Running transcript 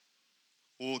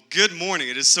Well, good morning.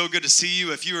 It is so good to see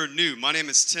you. If you are new, my name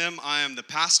is Tim. I am the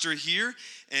pastor here.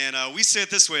 And we say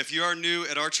it this way. If you are new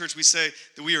at our church, we say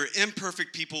that we are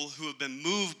imperfect people who have been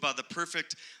moved by the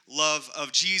perfect love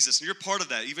of Jesus. And you're part of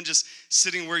that. Even just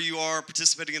sitting where you are,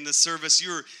 participating in this service,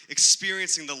 you're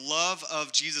experiencing the love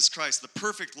of Jesus Christ, the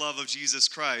perfect love of Jesus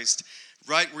Christ,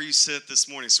 right where you sit this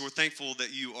morning. So we're thankful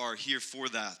that you are here for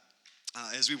that.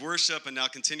 As we worship and now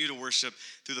continue to worship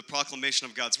through the proclamation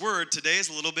of God's word, today is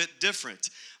a little bit different.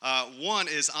 One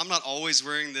is I'm not always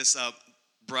wearing this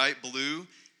bright blue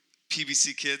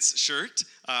PBC Kids shirt.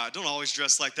 I don't always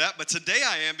dress like that, but today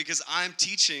I am because I'm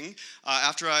teaching.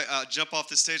 After I jump off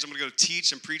the stage, I'm going to go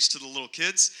teach and preach to the little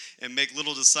kids and make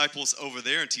little disciples over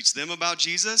there and teach them about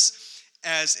Jesus.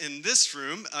 As in this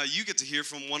room, you get to hear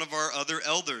from one of our other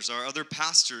elders, our other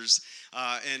pastors,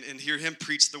 and hear him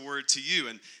preach the word to you.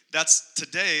 And that's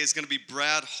today is going to be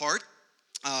Brad Hart.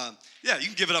 Yeah, you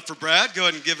can give it up for Brad. Go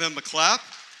ahead and give him a clap.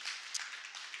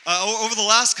 Over the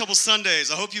last couple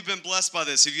Sundays, I hope you've been blessed by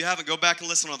this. If you haven't, go back and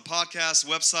listen on the podcast,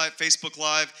 website, Facebook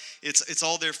Live. It's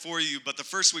all there for you. But the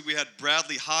first week we had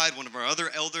Bradley Hyde, one of our other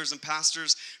elders and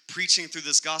pastors, preaching through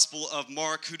this Gospel of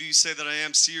Mark, Who Do You Say That I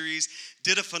Am series.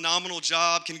 Did a phenomenal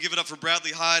job. Can you give it up for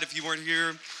Bradley Hyde if you weren't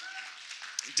here?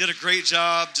 Did a great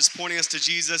job just pointing us to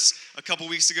Jesus a couple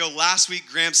weeks ago. Last week,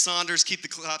 Graham Saunders, keep the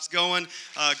claps going.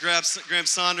 Graham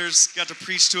Saunders got to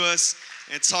preach to us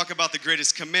and talk about the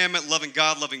greatest commandment, loving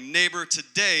God, loving neighbor.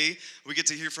 Today, we get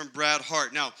to hear from Brad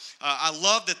Hart. Now, I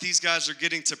love that these guys are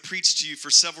getting to preach to you for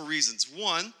several reasons.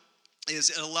 One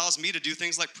is it allows me to do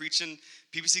things like preaching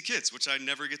PBC Kids, which I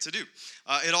never get to do.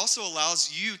 It also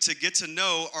allows you to get to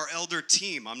know our elder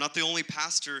team. I'm not the only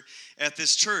pastor at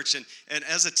this church. And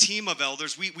as a team of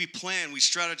elders, we plan, we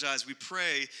strategize, we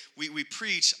pray, we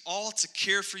preach, all to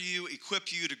care for you,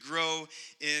 equip you to grow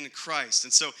in Christ.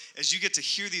 And so as you get to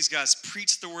hear these guys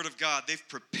preach the word of God, they've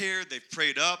prepared, they've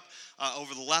prayed up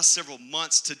over the last several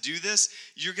months to do this.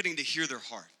 You're getting to hear their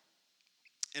heart.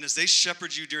 And as they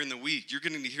shepherd you during the week, you're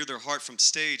getting to hear their heart from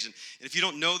stage. And if you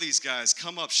don't know these guys,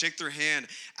 come up, shake their hand,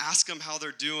 ask them how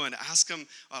they're doing, ask them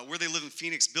where they live in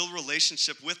Phoenix, build a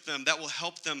relationship with them that will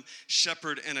help them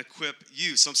shepherd and equip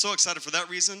you. So I'm so excited for that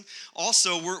reason.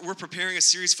 Also, we're preparing a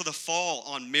series for the fall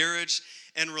on marriage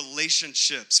and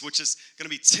relationships, which is going to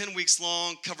be 10 weeks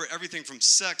long, cover everything from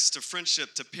sex to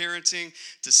friendship to parenting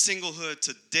to singlehood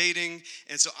to dating.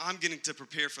 And so I'm getting to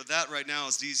prepare for that right now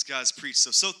as these guys preach.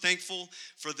 So thankful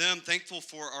for them, thankful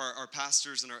for our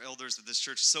pastors and our elders at this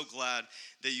church. So glad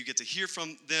that you get to hear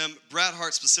from them. Brad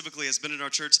Hart specifically has been in our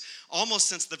church almost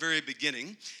since the very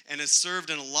beginning and has served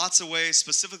in lots of ways.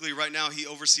 Specifically right now, he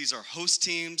oversees our host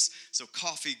teams. So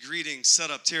coffee, greeting,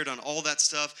 setup, tear down, all that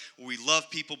stuff. We love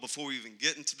people before we even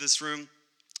get into this room.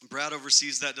 Brad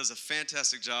oversees that, does a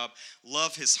fantastic job.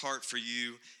 Love his heart for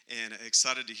you and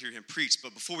excited to hear him preach.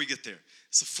 But before we get there,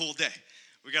 it's a full day.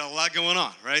 We got a lot going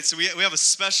on, right? So we have a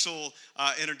special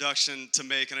introduction to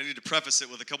make, and I need to preface it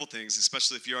with a couple things,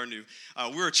 especially if you are new.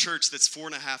 We're a church that's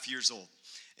 4.5 years old,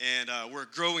 and we're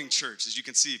a growing church, as you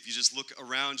can see if you just look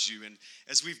around you. And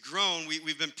as we've grown,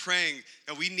 we've been praying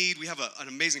that we have an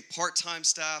amazing part-time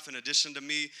staff in addition to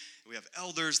me. We have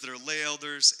elders that are lay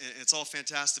elders, and it's all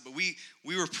fantastic. But we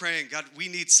were praying, God, we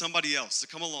need somebody else to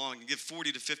come along and give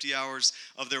 40 to 50 hours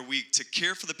of their week to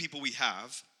care for the people we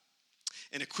have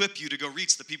and equip you to go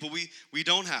reach the people we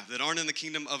don't have that aren't in the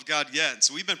kingdom of God yet. And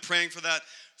so we've been praying for that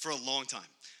for a long time.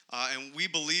 And we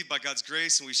believe by God's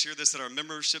grace, and we shared this at our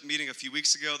membership meeting a few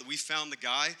weeks ago, that we found the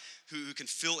guy who can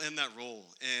fill in that role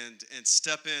and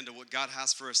step into what God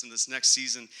has for us in this next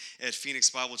season at Phoenix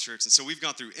Bible Church. And so we've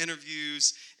gone through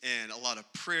interviews and a lot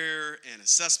of prayer and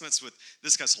assessments with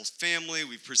this guy's whole family.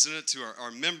 We've presented it to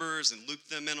our members and looped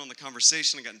them in on the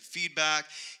conversation and gotten feedback.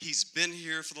 He's been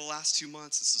here for the last 2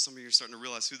 months, and so some of you are starting to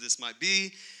realize who this might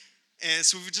be. And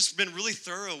so we've just been really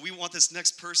thorough. We want this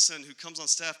next person who comes on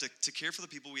staff to care for the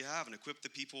people we have and equip the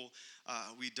people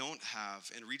we don't have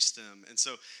and reach them. And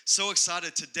so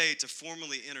excited today to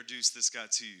formally introduce this guy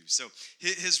to you. So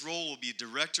his role will be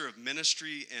Director of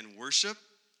Ministry and Worship.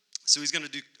 So he's going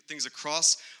to do things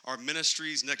across our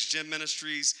ministries, Next Gen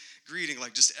Ministries, greeting,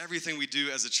 like just everything we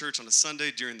do as a church on a Sunday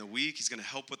during the week. He's going to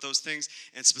help with those things.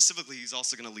 And specifically, he's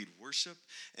also going to lead worship.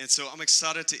 And so I'm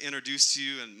excited to introduce to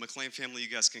you, and McLean family, you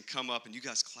guys can come up and you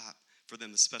guys clap for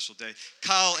them this special day.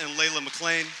 Kyle and Layla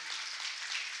McLean.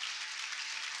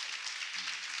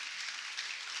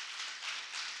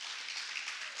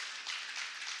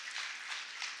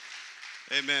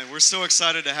 Amen. We're so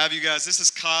excited to have you guys. This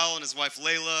is Kyle and his wife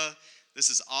Layla. This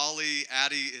is Ollie.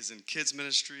 Addie is in kids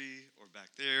ministry or back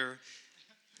there.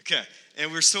 Okay,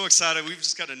 and we're so excited. We've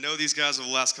just got to know these guys over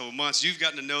the last couple of months. You've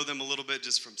gotten to know them a little bit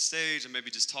just from stage and maybe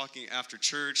just talking after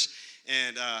church.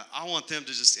 And I want them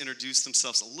to just introduce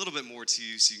themselves a little bit more to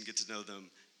you so you can get to know them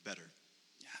better.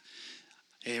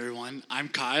 Hey everyone, I'm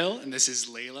Kyle, and this is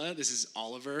Layla. This is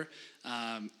Oliver.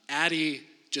 Addie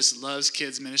just loves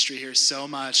kids ministry here so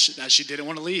much that she didn't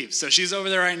want to leave. So she's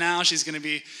over there right now. She's going to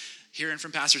be hearing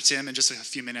from Pastor Tim in just a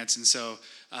few minutes. And so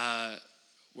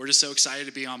we're just so excited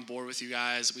to be on board with you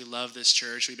guys. We love this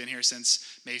church. We've been here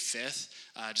since May 5th,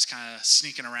 just kind of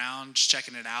sneaking around, just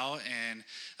checking it out. And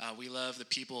we love the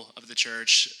people of the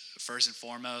church, first and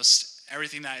foremost.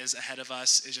 Everything that is ahead of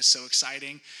us is just so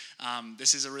exciting.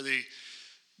 This is a really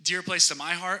dear place to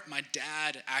my heart. My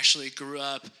dad actually grew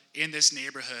up in this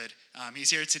neighborhood.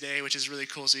 He's here today, which is really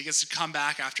cool. So he gets to come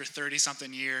back after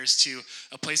 30-something years to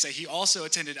a place that he also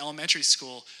attended elementary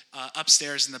school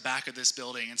upstairs in the back of this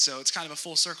building. And so it's kind of a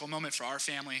full circle moment for our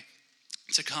family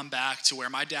to come back to where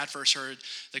my dad first heard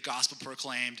the gospel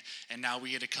proclaimed, and now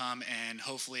we get to come and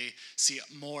hopefully see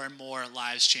more and more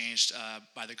lives changed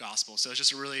by the gospel. So it's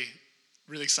just a really,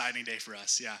 really exciting day for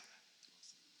us, yeah.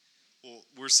 Well,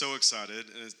 we're so excited,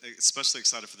 and especially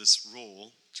excited for this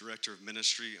role, Director of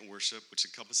Ministry and Worship, which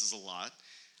encompasses a lot.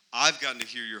 I've gotten to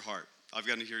hear your heart. I've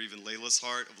gotten to hear even Layla's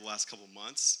heart over the last couple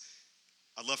months.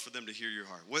 I'd love for them to hear your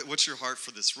heart. What's your heart for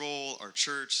this role, our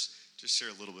church? Just share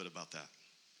a little bit about that.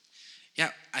 Yeah,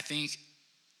 I think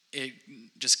it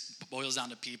just boils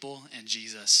down to people and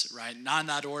Jesus, right? Not in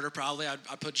that order, probably.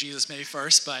 I'd put Jesus maybe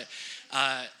first, but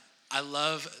I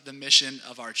love the mission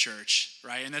of our church,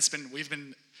 right? And we've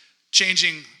been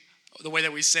changing the way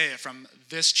that we say it from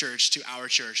this church to our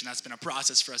church, and that's been a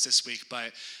process for us this week.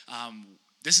 But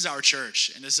this is our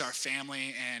church, and this is our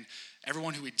family, and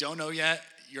everyone who we don't know yet,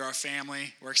 you're our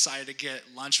family. We're excited to get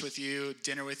lunch with you,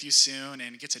 dinner with you soon,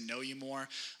 and get to know you more.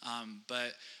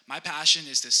 But my passion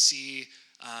is to see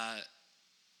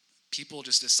people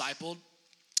just discipled,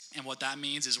 and what that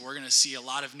means is we're going to see a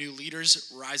lot of new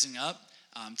leaders rising up,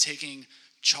 taking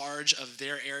charge of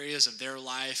their areas of their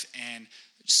life and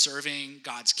serving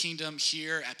God's kingdom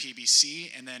here at PBC,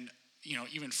 and then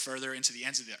even further into the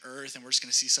ends of the earth, and we're just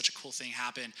going to see such a cool thing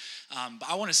happen. But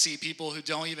I want to see people who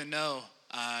don't even know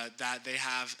that they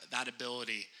have that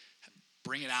ability,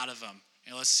 bring it out of them,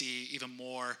 and let's see even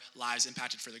more lives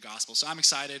impacted for the gospel. So I'm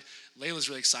excited. Layla's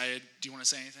really excited. Do you want to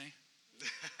say anything?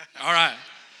 All right.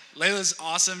 Layla's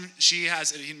awesome. She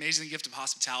has an amazing gift of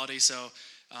hospitality, so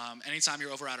anytime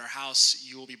you're over at our house,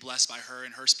 you will be blessed by her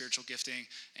and her spiritual gifting.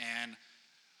 And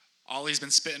Ollie's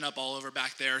been spitting up all over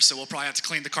back there, so we'll probably have to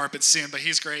clean the carpet soon, but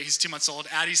he's great. He's 2 months old.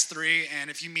 Addie's 3, and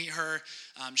if you meet her,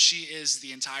 she is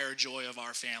the entire joy of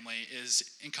our family, is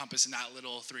encompassed in that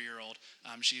little 3-year-old.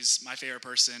 She's my favorite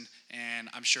person, and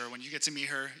I'm sure when you get to meet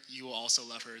her, you will also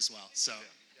love her as well. So,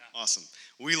 yeah. Awesome.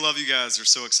 We love you guys. We're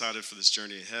so excited for this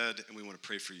journey ahead, and we want to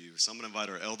pray for you. So I'm going to invite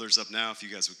our elders up now, if you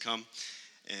guys would come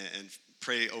and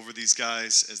pray over these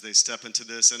guys as they step into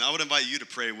this. And I would invite you to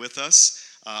pray with us.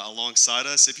 Alongside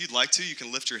us. If you'd like to, you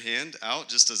can lift your hand out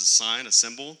just as a sign, a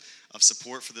symbol of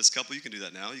support for this couple. You can do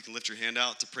that now. You can lift your hand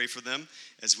out to pray for them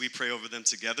as we pray over them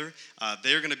together.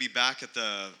 They're going to be back at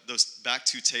those back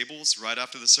 2 tables right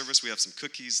after the service. We have some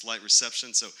cookies, light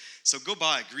reception. So go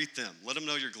by, greet them. Let them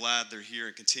know you're glad they're here,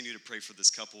 and continue to pray for this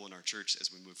couple in our church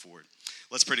as we move forward.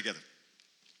 Let's pray together.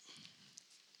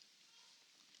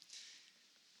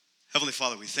 Heavenly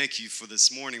Father, we thank you for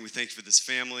this morning. We thank you for this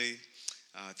family.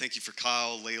 Thank you for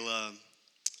Kyle, Layla,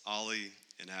 Ollie,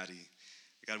 and Addie.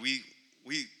 God, we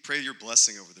pray your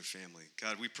blessing over their family.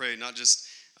 God, we pray not just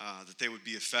that they would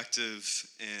be effective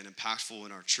and impactful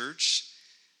in our church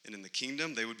and in the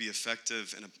kingdom, they would be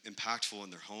effective and impactful in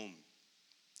their home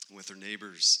and with their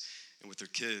neighbors and with their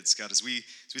kids. God, as we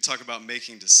talk about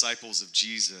making disciples of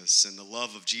Jesus and the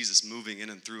love of Jesus moving in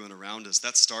and through and around us,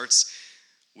 that starts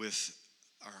with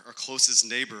our closest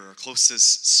neighbor, our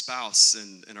closest spouse,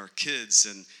 and our kids,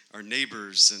 and our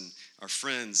neighbors, and our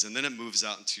friends, and then it moves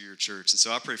out into your church. And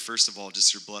so I pray, first of all,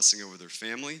 just your blessing over their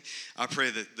family. I pray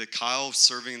that Kyle,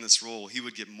 serving in this role, he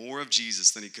would get more of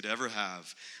Jesus than he could ever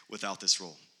have without this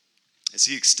role. As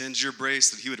he extends your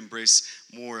grace, that he would embrace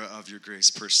more of your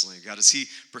grace personally. God, as he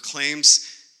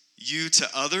proclaims you to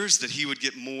others, that he would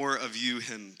get more of you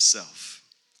himself.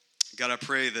 God, I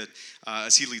pray that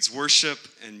as he leads worship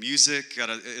and music, God,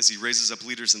 as he raises up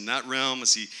leaders in that realm,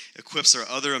 as he equips our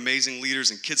other amazing leaders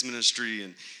in kids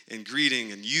ministry and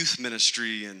greeting and youth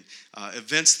ministry and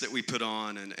events that we put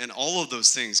on and all of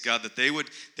those things, God, that they would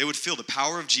feel the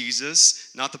power of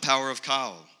Jesus, not the power of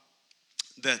Kyle.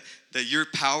 that your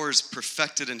power is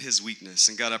perfected in his weakness.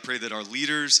 And God, I pray that our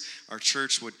leaders, our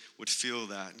church would feel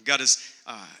that. And God,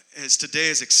 as today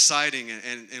is exciting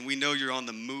and we know you're on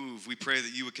the move, we pray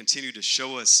that you would continue to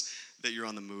show us that you're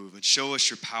on the move and show us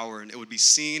your power, and it would be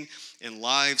seen in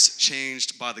lives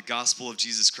changed by the gospel of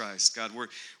Jesus Christ. God,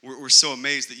 we're so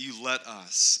amazed that you let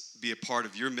us be a part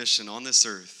of your mission on this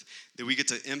earth, that we get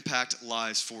to impact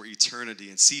lives for eternity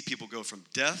and see people go from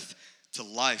death to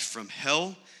life, from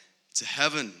hell to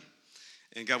heaven.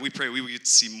 And God, we pray we would get to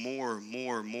see more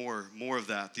of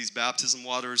that. These baptism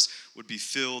waters would be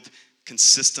filled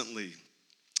consistently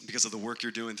because of the work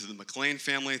you're doing through the McLean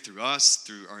family, through us,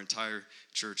 through our entire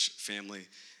church family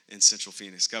in Central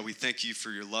Phoenix. God, we thank you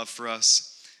for your love for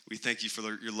us. We thank you for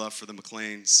your love for the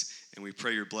McLeans, and we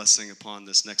pray your blessing upon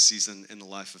this next season in the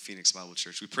life of Phoenix Bible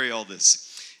Church. We pray all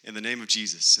this in the name of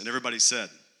Jesus. And everybody said,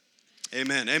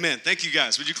 amen. Amen. Thank you,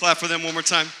 guys. Would you clap for them one more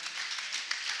time?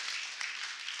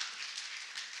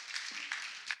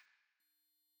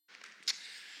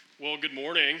 Well, good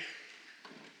morning.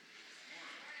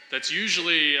 That's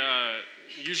usually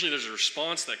there's a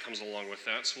response that comes along with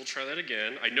that, so we'll try that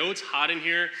again. I know it's hot in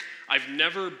here. I've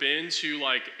never been to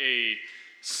like a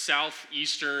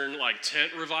southeastern like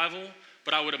tent revival,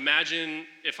 but I would imagine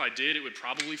if I did, it would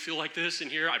probably feel like this in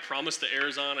here. I promise the air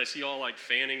is on. I see you all like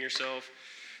fanning yourself.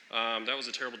 That was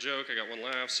a terrible joke. I got one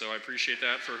laugh, so I appreciate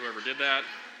that for whoever did that.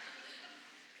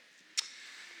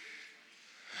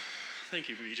 Thank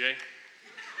you, BJ.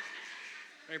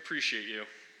 I appreciate you.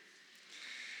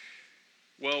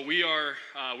 Well, we are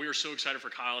so excited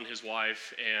for Kyle and his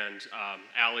wife and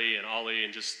Allie and Ollie,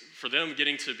 and just for them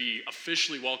getting to be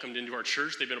officially welcomed into our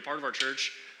church. They've been a part of our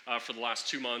church for the last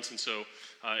 2 months, and so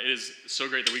it is so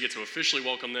great that we get to officially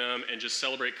welcome them and just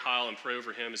celebrate Kyle and pray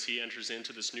over him as he enters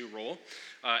into this new role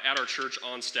at our church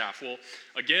on staff. Well,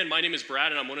 again, my name is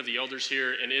Brad, and I'm one of the elders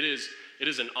here, and it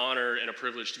is an honor and a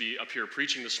privilege to be up here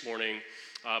preaching this morning.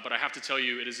 But I have to tell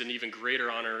you, it is an even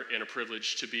greater honor and a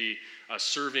privilege to be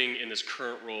serving in this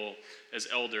current role as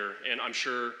elder. And I'm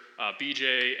sure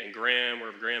BJ and Graham,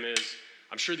 wherever Graham is,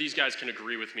 I'm sure these guys can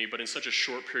agree with me, but in such a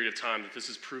short period of time that this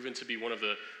has proven to be one of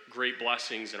the great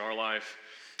blessings in our life.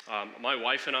 My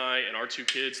wife and I and our 2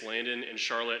 kids, Landon and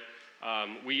Charlotte,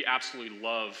 we absolutely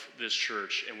love this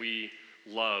church, and we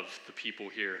love the people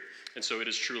here. And so it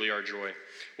is truly our joy.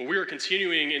 Well, we are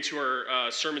continuing into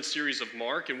our sermon series of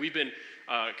Mark, and we've been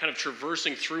kind of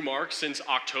traversing through Mark since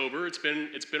October. It's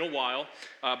been a while,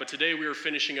 but today we are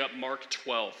finishing up Mark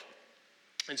 12.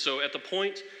 And so at the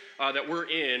point that we're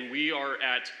in, we are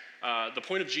at the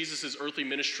point of Jesus' earthly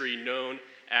ministry known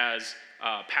as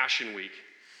Passion Week.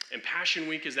 And Passion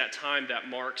Week is that time that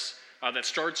that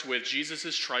starts with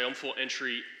Jesus' triumphal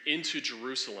entry into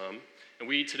Jerusalem.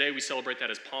 And today we celebrate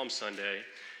that as Palm Sunday,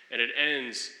 and it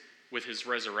ends with his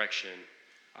resurrection.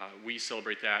 We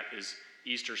celebrate that as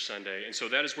Easter Sunday. And so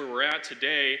that is where we're at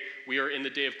today. We are in the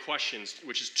Day of Questions,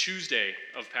 which is Tuesday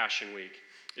of Passion Week.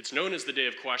 It's known as the Day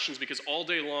of Questions because all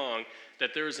day long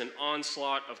that there is an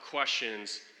onslaught of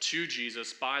questions to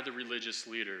Jesus by the religious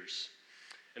leaders.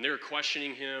 And they're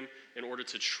questioning him in order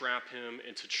to trap him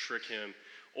and to trick him,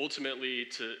 ultimately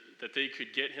that they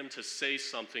could get him to say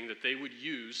something that they would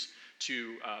use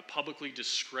to publicly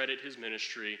discredit his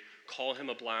ministry, call him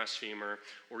a blasphemer,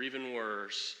 or even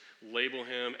worse, label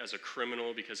him as a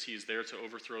criminal because he's there to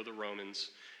overthrow the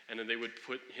Romans, and then they would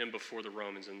put him before the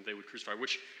Romans and they would crucify,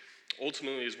 which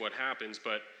ultimately is what happens,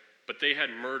 but they had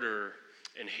murder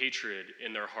and hatred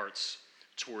in their hearts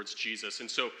towards Jesus. And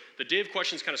so the Day of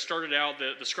Questions kind of started out,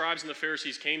 the scribes and the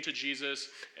Pharisees came to Jesus,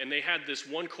 and they had this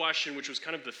one question, which was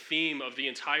kind of the theme of the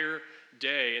entire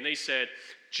day, and they said,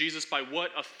 Jesus, by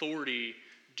what authority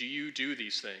do you do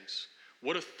these things?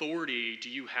 What authority do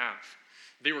you have?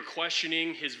 They were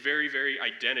questioning his very, very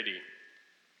identity.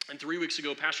 And 3 weeks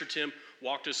ago, Pastor Tim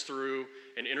walked us through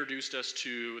and introduced us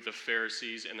to the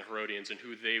Pharisees and the Herodians and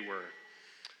who they were.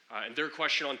 And their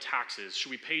question on taxes.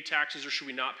 Should we pay taxes or should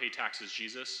we not pay taxes,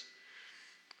 Jesus?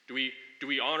 Do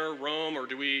we honor Rome or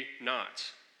do we not?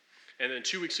 And then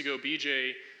 2 weeks ago,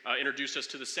 BJ introduced us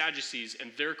to the Sadducees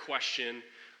and their question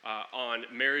on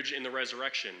marriage in the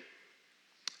resurrection.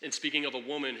 And speaking of a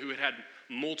woman who had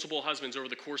multiple husbands over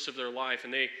the course of their life,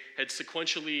 and they had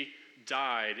sequentially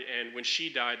died, and when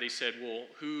she died, they said, well,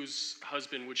 whose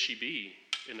husband would she be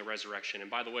in the resurrection? And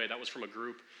by the way, that was from a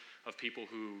group of people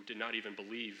who did not even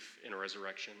believe in a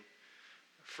resurrection,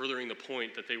 furthering the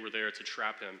point that they were there to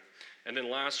trap him. And then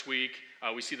last week,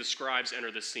 we see the scribes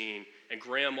enter the scene, and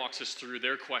Graham walks us through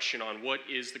their question on what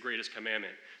is the greatest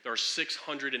commandment. There are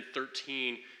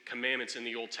 613 commandments in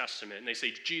the Old Testament, and they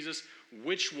say, Jesus,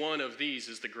 which one of these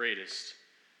is the greatest?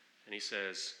 And he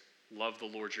says, Love the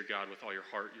Lord your God with all your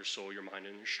heart, your soul, your mind,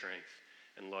 and your strength,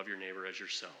 and love your neighbor as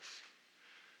yourself.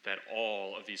 That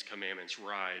all of these commandments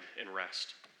ride and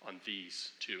rest on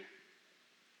these two.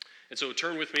 And so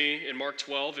turn with me in Mark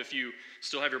 12 if you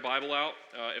still have your Bible out.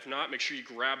 If not, make sure you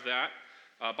grab that.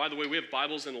 By the way, we have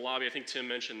Bibles in the lobby. I think Tim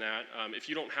mentioned that. If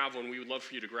you don't have one, we would love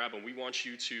for you to grab one. We want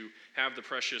you to have the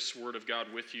precious Word of God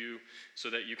with you so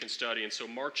that you can study. And so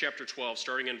Mark chapter 12,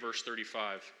 starting in verse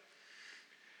 35.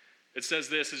 It says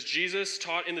this, as Jesus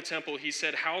taught in the temple, he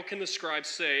said, "How can the scribes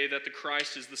say that the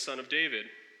Christ is the son of David?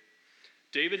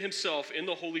 David himself in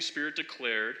the Holy Spirit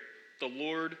declared, 'The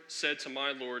Lord said to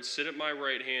my Lord, sit at my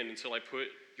right hand until I put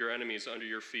your enemies under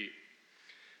your feet.'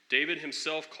 David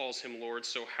himself calls him Lord,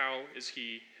 so how is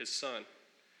he his son?"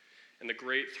 And the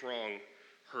great throng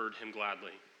heard him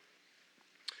gladly.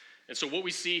 And so what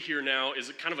we see here now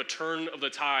is kind of a turn of the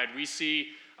tide. We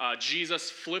see Jesus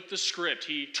flip the script.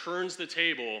 He turns the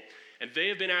table, and they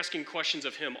have been asking questions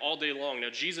of him all day long. Now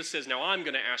Jesus says, now I'm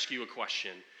going to ask you a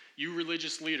question. You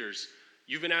religious leaders,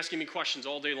 you've been asking me questions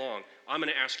all day long. I'm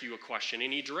going to ask you a question.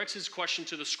 And he directs his question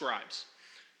to the scribes.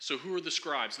 So who are the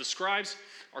scribes? The scribes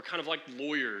are kind of like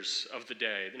lawyers of the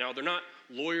day. Now, they're not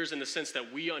lawyers in the sense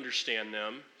that we understand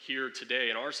them here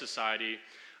today in our society,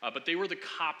 but they were the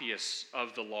copyists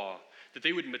of the law, that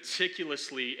they would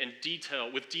meticulously and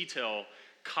with detail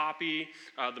copy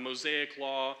the Mosaic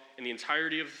law and the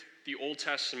entirety of the Old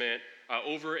Testament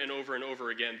over and over and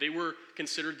over again. They were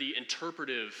considered the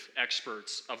interpretive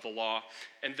experts of the law,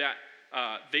 and that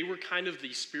they were kind of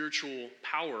the spiritual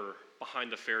power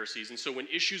behind the Pharisees. And so when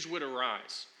issues would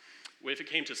arise, if it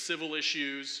came to civil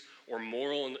issues or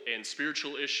moral and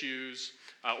spiritual issues,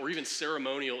 or even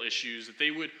ceremonial issues, that they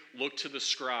would look to the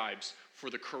scribes for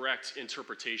the correct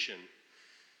interpretation.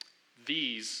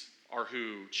 These are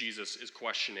who Jesus is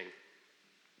questioning.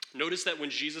 Notice that when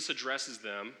Jesus addresses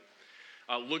them,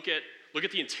 look at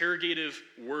the interrogative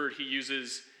word he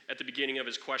uses at the beginning of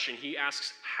his question. He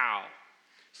asks how.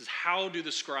 He says, how do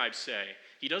the scribes say?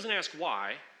 He doesn't ask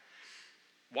why.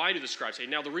 Why do the scribes say?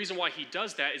 Now, the reason why he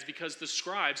does that is because the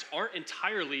scribes aren't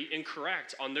entirely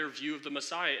incorrect on their view of the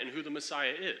Messiah and who the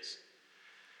Messiah is.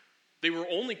 They were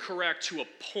only correct to a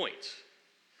point.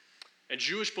 And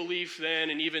Jewish belief then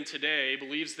and even today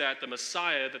believes that the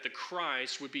Messiah, that the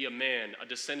Christ would be a man, a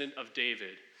descendant of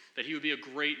David, that he would be a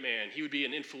great man, he would be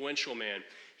an influential man,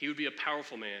 he would be a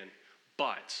powerful man,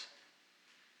 but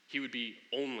he would be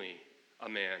only a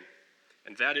man.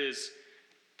 And that is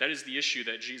the issue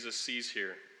that Jesus sees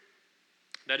here.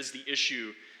 That is the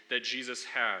issue that Jesus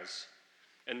has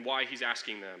and why he's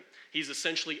asking them. He's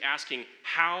essentially asking,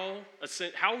 how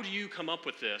do you come up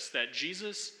with this, that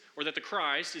Jesus or that the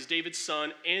Christ is David's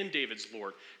son and David's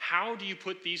Lord? How do you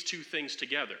put these two things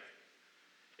together?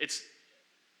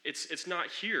 It's not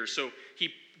here. So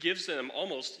he gives them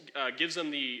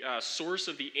the source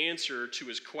of the answer to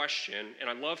his question, and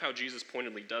I love how Jesus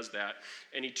pointedly does that.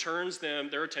 And he turns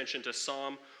their attention to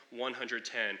Psalm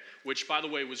 110, which, by the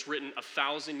way, was written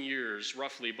 1,000 years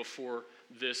roughly before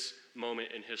this moment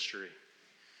in history.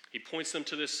 He points them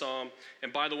to this psalm,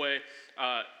 and by the way,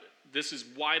 this is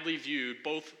widely viewed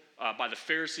both by the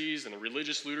Pharisees and the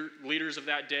religious leaders of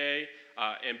that day,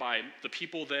 and by the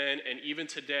people then, and even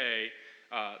today,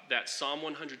 that Psalm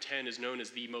 110 is known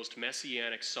as the most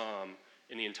messianic psalm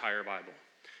in the entire Bible.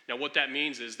 Now, what that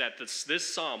means is that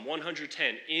this Psalm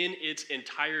 110 in its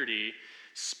entirety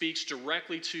speaks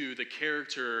directly to the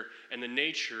character and the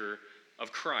nature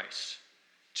of Christ,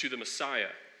 to the Messiah.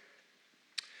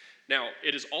 Now,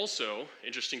 it is also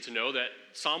interesting to know that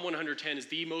Psalm 110 is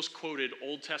the most quoted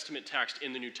Old Testament text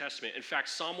in the New Testament. In fact,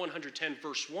 Psalm 110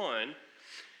 verse 1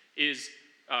 is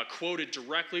quoted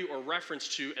directly or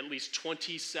referenced to at least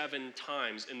 27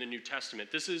 times in the New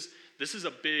Testament. This is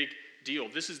a big deal.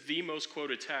 This is the most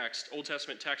quoted text, Old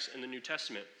Testament text in the New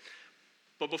Testament.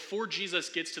 But before Jesus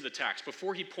gets to the text,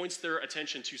 before he points their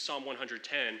attention to Psalm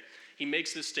 110, he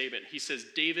makes this statement. He says,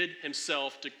 David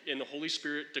himself in the Holy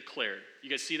Spirit declared. You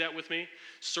guys see that with me?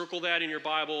 Circle that in your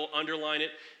Bible, underline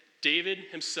it. David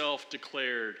himself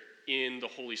declared in the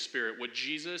Holy Spirit what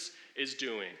Jesus is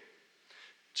doing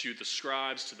to the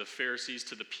scribes, to the Pharisees,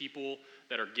 to the people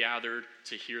that are gathered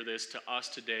to hear this, to us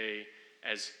today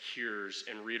as hearers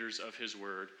and readers of his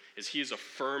word, is he is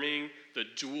affirming the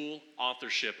dual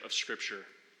authorship of Scripture.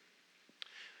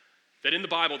 That in the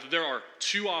Bible, there are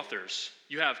two authors.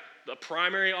 You have the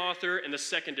primary author and the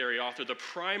secondary author. The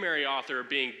primary author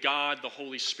being God, the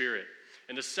Holy Spirit,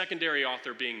 and the secondary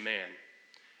author being man.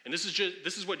 And this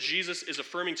is what Jesus is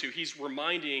affirming to. He's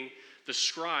reminding the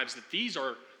scribes that these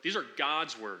are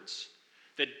God's words.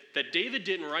 That David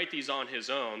didn't write these on his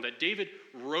own, that David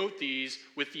wrote these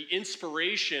with the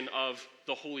inspiration of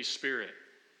the Holy Spirit.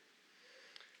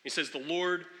 He says, the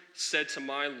Lord said to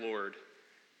my Lord.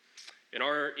 In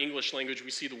our English language,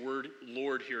 we see the word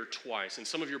Lord here twice. In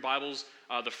some of your Bibles,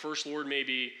 the first Lord may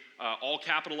be all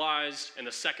capitalized, and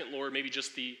the second Lord, maybe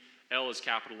just the L is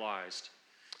capitalized.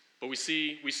 But we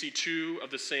see two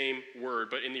of the same word,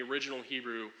 but in the original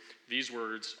Hebrew, these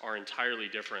words are entirely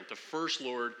different. The first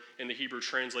Lord in the Hebrew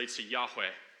translates to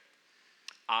Yahweh.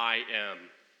 I am.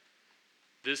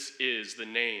 This is the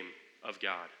name of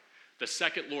God. The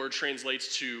second Lord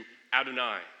translates to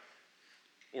Adonai,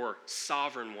 or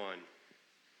Sovereign One,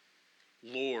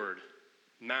 Lord,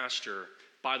 Master.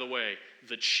 By the way,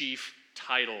 the chief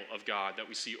title of God that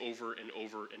we see over and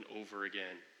over and over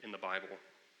again in the Bible.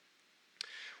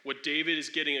 What David is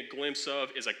getting a glimpse of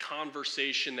is a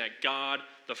conversation that God,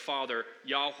 the Father,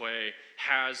 Yahweh,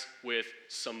 has with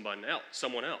someone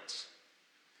else.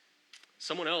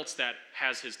 Someone else that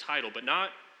has his title, but not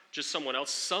just someone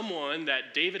else, someone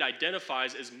that David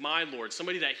identifies as my Lord,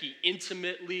 somebody that he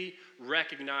intimately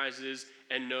recognizes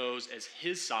and knows as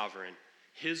his sovereign,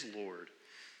 his Lord,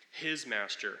 his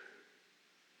master.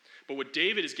 But what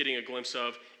David is getting a glimpse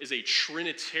of is a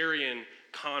Trinitarian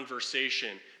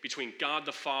conversation between God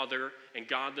the Father and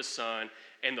God the Son,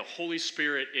 and the Holy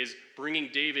Spirit is bringing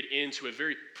David into a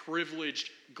very privileged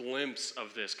glimpse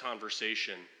of this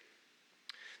conversation.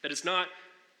 That it's not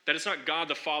God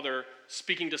the Father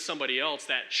speaking to somebody else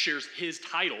that shares his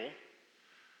title,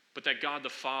 but that God the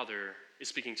Father is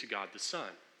speaking to God the Son.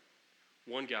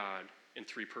 One God in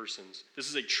three persons. This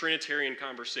is a Trinitarian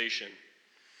conversation.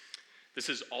 This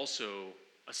is also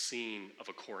a scene of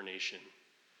a coronation.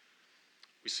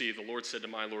 We see the Lord said to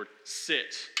my Lord,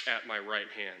 sit at my right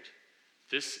hand.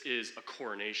 This is a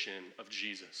coronation of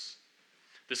Jesus.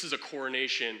 This is a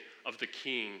coronation of the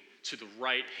King to the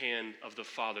right hand of the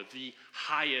Father, the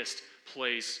highest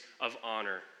place of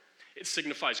honor. It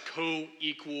signifies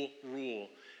co-equal rule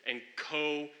and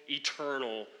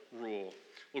co-eternal rule.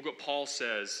 Look what Paul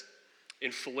says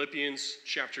in Philippians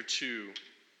chapter 2,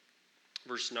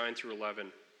 verse 9 through 11.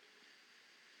 It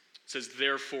says,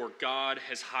 therefore God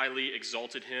has highly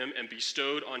exalted him and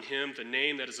bestowed on him the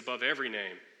name that is above every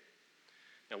name.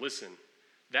 Now listen,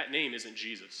 that name isn't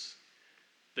Jesus.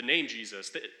 The name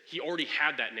Jesus, he already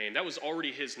had that name. That was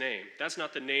already his name. That's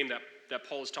not the name that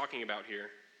Paul is talking about here.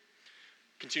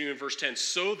 Continuing in verse 10,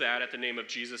 so that at the name of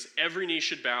Jesus, every knee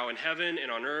should bow in heaven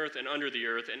and on earth and under the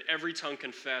earth, and every tongue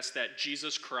confess that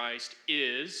Jesus Christ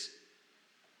is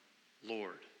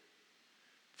Lord.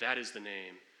 That is the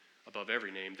name above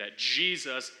every name, that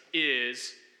Jesus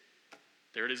is,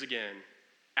 there it is again,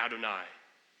 Adonai,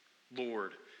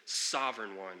 Lord,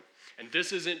 Sovereign One. And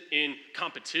this isn't in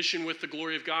competition with the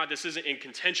glory of God. This isn't in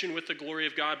contention with the glory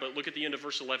of God. But look at the end of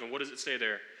verse 11. What does it say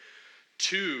there?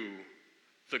 To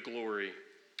the glory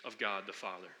of God the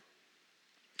Father.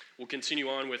 We'll continue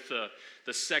on with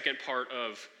the second part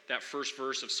of that first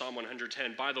verse of Psalm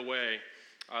 110. By the way,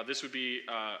 this would be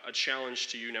a challenge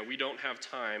to you. Now, we don't have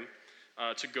time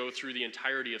to go through the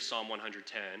entirety of Psalm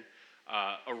 110.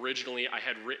 Originally, I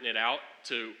had written it out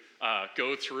to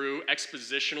go through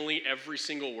expositionally every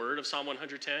single word of Psalm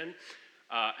 110.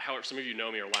 However, some of you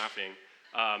know me are laughing.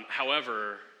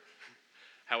 However,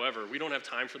 we don't have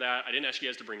time for that. I didn't ask you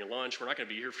guys to bring your lunch. We're not going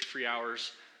to be here for 3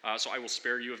 hours, so I will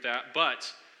spare you of that.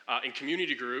 But in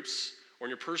community groups or in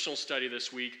your personal study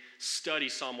this week, study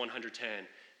Psalm 110.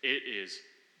 It is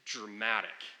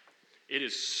dramatic. It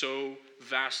is so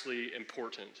vastly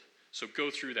important. So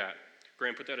go through that.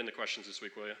 Graham, put that in the questions this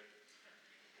week, will you?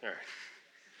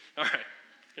 All right.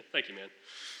 Thank you, man.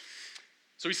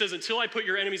 So he says, until I put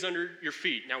your enemies under your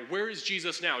feet. Now, where is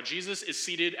Jesus now? Jesus is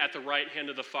seated at the right hand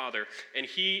of the Father, and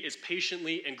he is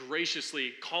patiently and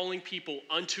graciously calling people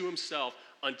unto himself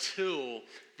until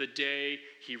the day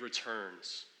he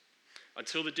returns.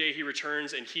 Until the day he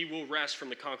returns, and he will rest from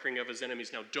the conquering of his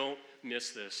enemies. Now, don't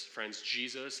miss this, friends.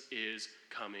 Jesus is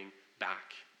coming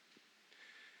back.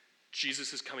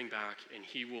 Jesus is coming back, and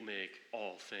he will make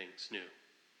all things new.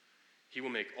 He will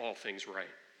make all things right.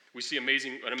 We see an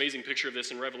amazing picture of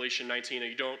this in Revelation 19.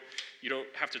 You don't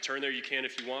have to turn there. You can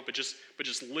if you want, but just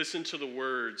listen to the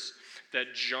words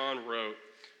that John wrote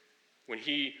when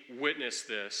he witnessed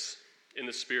this in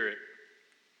the Spirit.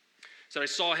 It said, I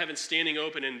saw heaven standing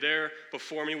open, and there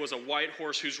before me was a white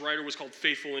horse whose rider was called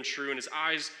Faithful and True, and his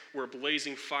eyes were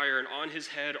blazing fire, and on his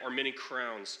head are many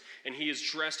crowns. And he is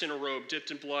dressed in a robe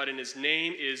dipped in blood, and his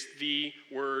name is the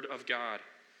Word of God.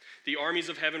 The armies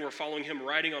of heaven were following him,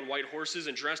 riding on white horses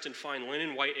and dressed in fine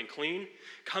linen, white and clean.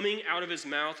 Coming out of his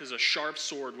mouth is a sharp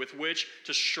sword with which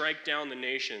to strike down the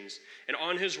nations. And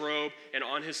on his robe and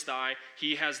on his thigh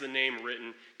he has the name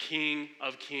written, King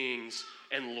of Kings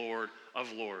and Lord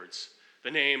of Lords.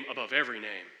 the name above every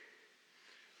name,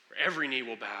 where every knee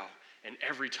will bow and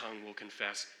every tongue will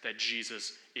confess that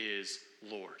Jesus is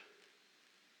Lord.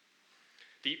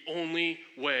 The only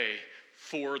way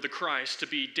for the Christ to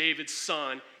be David's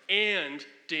son and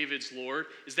David's Lord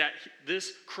is that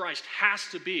this Christ has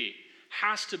to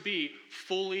be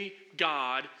fully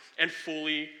God and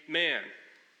fully man.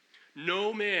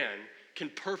 No man can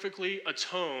perfectly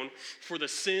atone for the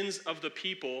sins of the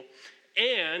people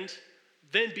and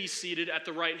then be seated at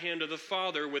the right hand of the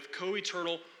Father with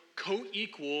co-eternal,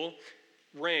 co-equal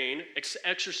reign,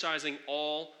 exercising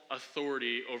all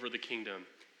authority over the kingdom.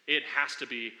 It has to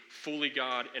be fully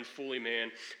God and fully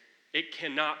man. It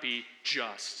cannot be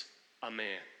just a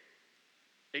man.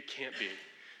 It can't be.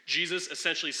 Jesus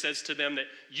essentially says to them that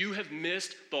you have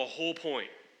missed the whole point.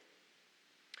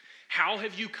 How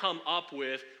have you come up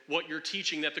with what you're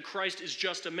teaching that the Christ is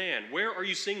just a man? Where are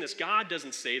you seeing this? God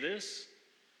doesn't say this.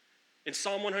 In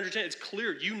Psalm 110, it's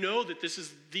clear. You know that this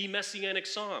is the messianic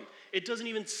psalm. It doesn't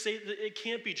even say that it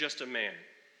can't be just a man.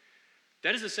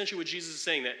 That is essentially what Jesus is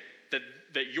saying,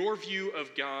 that your view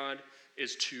of God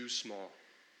is too small.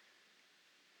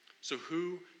 So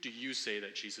who do you say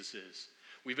that Jesus is?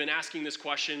 We've been asking this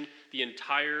question the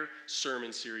entire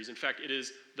sermon series. In fact, it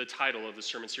is the title of the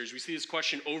sermon series. We see this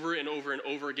question over and over and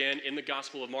over again in the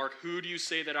Gospel of Mark. Who do you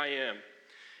say that I am?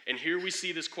 And here we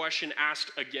see this question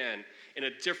asked again in a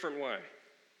different way.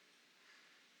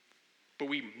 But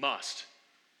we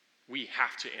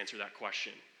have to answer that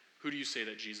question. Who do you say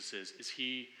that Jesus is? Is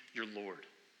he your Lord?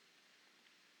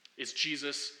 Is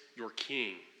Jesus your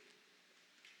King?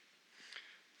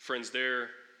 Friends,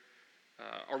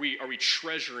 are we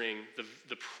treasuring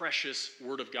the precious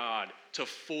Word of God to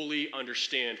fully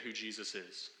understand who Jesus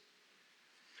is?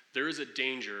 There is a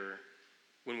danger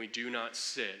when we do not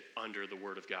sit under the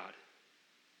Word of God.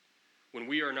 When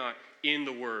we are not in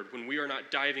the Word, when we are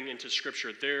not diving into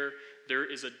Scripture, there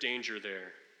is a danger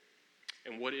there.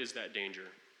 And what is that danger?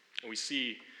 And we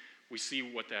see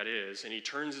what that is, and he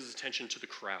turns his attention to the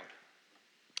crowd.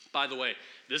 By the way,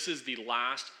 this is the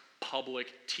last public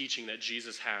teaching that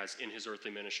Jesus has in his earthly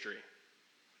ministry.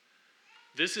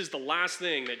 This is the last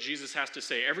thing that Jesus has to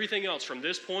say. Everything else from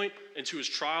this point into his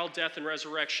trial, death, and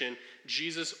resurrection,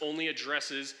 Jesus only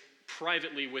addresses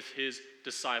privately with his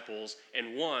disciples,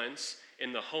 and once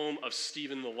in the home of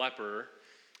Stephen the leper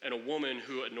and a woman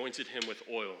who anointed him with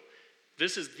oil.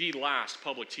 This is the last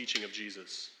public teaching of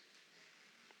Jesus.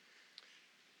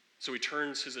 So he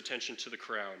turns his attention to the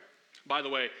crowd. By the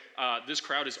way, this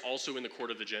crowd is also in the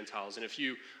court of the Gentiles. And if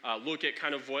you look at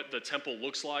kind of what the temple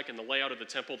looks like and the layout of the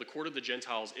temple, the court of the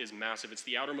Gentiles is massive. It's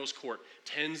the outermost court.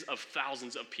 Tens of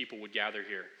thousands of people would gather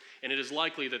here. And it is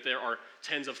likely that there are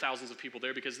tens of thousands of people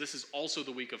there because this is also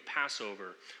the week of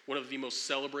Passover, one of the most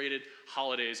celebrated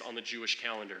holidays on the Jewish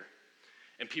calendar.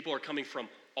 And people are coming from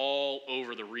all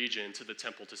over the region to the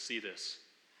temple to see this.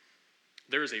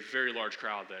 There is a very large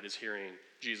crowd that is hearing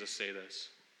Jesus say this.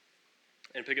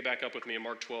 And pick it back up with me in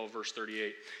Mark 12, verse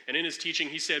 38. And in his teaching,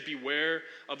 he said, "Beware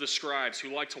of the scribes who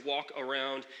like to walk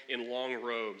around in long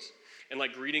robes and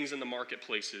like greetings in the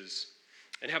marketplaces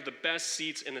and have the best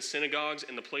seats in the synagogues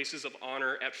and the places of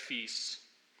honor at feasts,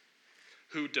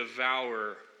 who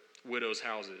devour widows'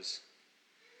 houses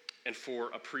and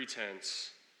for a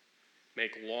pretense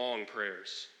make long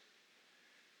prayers.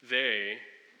 They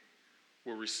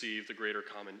will receive the greater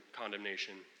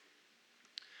condemnation."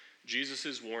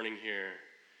 Jesus' warning here,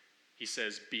 he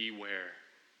says, beware.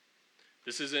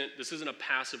 This isn't a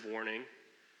passive warning.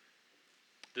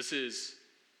 This is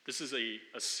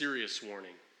a serious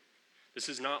warning. This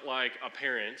is not like a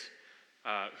parent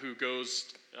who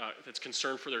goes, that's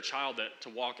concerned for their child to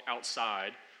walk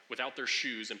outside without their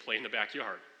shoes and play in the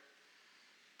backyard.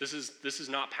 This is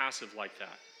not passive like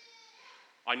that.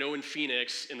 I know in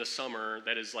Phoenix in the summer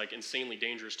that is like insanely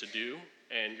dangerous to do,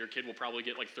 and your kid will probably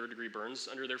get like third-degree burns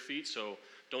under their feet, so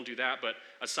don't do that. But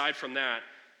aside from that,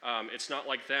 it's not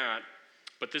like that.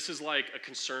 But this is like a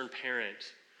concerned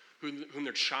parent whom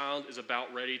their child is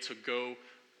about ready to go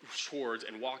towards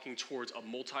and walking towards a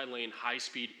multi-lane,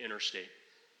 high-speed interstate.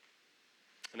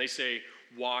 And they say,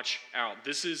 watch out.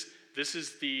 This is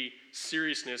the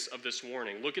seriousness of this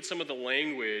warning. Look at some of the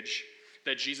language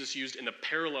that Jesus used in the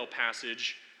parallel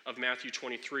passage of Matthew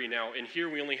 23. Now, in here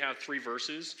we only have 3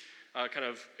 verses kind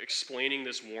of explaining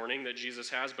this warning that Jesus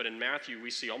has, but in Matthew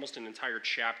we see almost an entire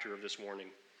chapter of this warning.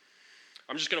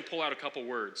 I'm just going to pull out a couple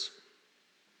words.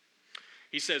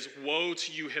 He says, "Woe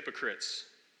to you hypocrites,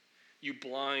 you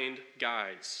blind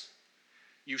guides.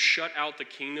 You shut out the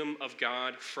kingdom of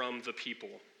God from the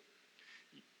people.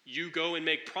 You go and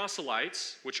make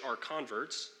proselytes, which are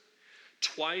converts,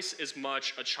 twice as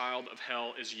much a child of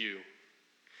hell as you.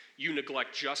 You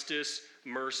neglect justice,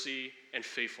 mercy, and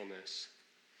faithfulness.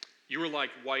 You are like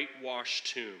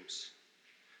whitewashed tombs,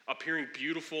 appearing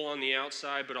beautiful on the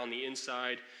outside, but on the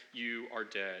inside, you are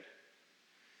dead.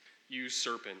 You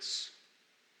serpents,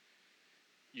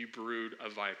 you brood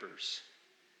of vipers.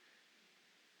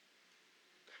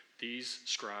 These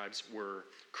scribes were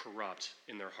corrupt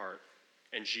in their heart,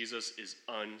 and Jesus is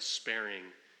unsparing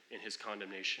in his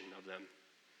condemnation of them.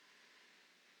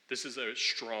 This is a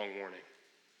strong warning.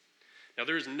 Now,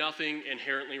 there is nothing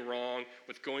inherently wrong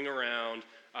with going around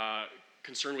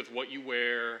concerned with what you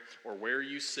wear or where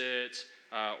you sit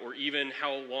or even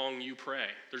how long you pray.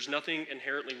 There's nothing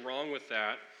inherently wrong with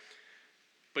that,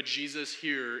 but Jesus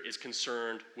here is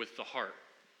concerned with the heart.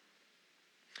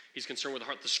 He's concerned with the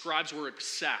heart. The scribes were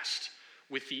obsessed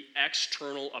with the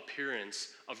external appearance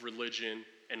of religion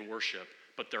and worship,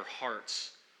 but their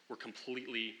hearts were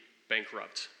completely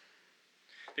bankrupt.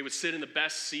 They would sit in the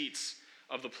best seats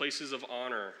of the places of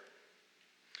honor.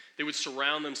 They would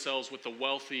surround themselves with the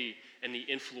wealthy and the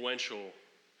influential.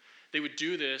 They would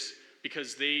do this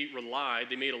because they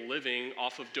made a living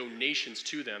off of donations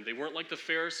to them. They weren't like the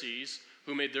Pharisees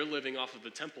who made their living off of the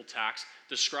temple tax.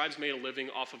 The scribes made a living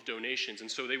off of donations. And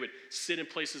so they would sit in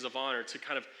places of honor to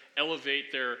kind of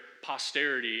elevate their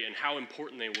posterity and how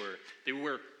important they were. They would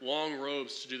wear long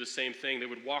robes to do the same thing. They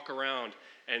would walk around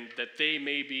and that they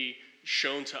may be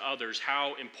shown to others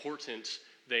how important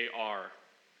they are.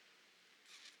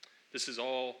 This is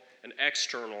all an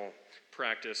external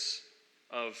practice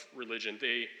of religion.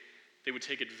 They would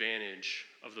take advantage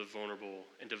of the vulnerable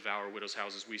and devour widows'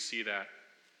 houses. We see that.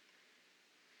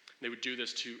 They would do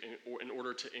this in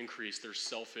order to increase their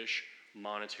selfish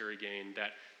monetary gain,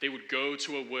 that they would go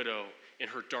to a widow in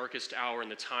her darkest hour in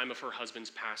the time of her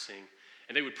husband's passing,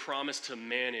 and they would promise to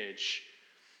manage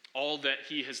all that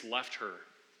he has left her.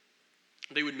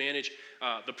 They would manage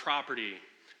the property.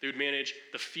 They would manage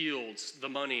the fields, the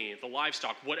money, the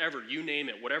livestock, whatever, you name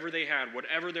it, whatever they had,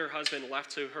 whatever their husband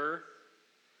left to her,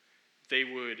 they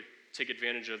would take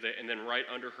advantage of it, and then right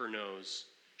under her nose,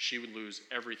 she would lose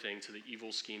everything to the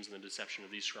evil schemes and the deception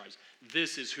of these scribes.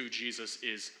 This is who Jesus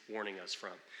is warning us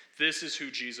from. This is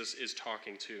who Jesus is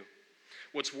talking to.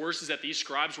 What's worse is that these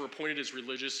scribes were appointed as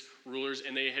religious rulers,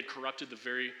 and they had corrupted the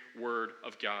very word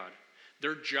of God.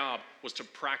 Their job was to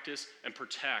practice and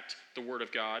protect the word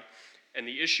of God. And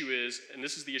the issue is, and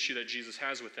this is the issue that Jesus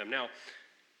has with them. Now,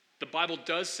 the Bible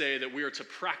does say that we are to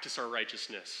practice our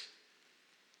righteousness,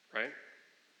 right?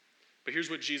 But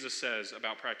here's what Jesus says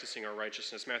about practicing our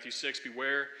righteousness. Matthew 6,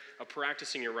 beware of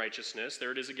practicing your righteousness.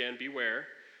 There it is again, beware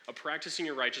of practicing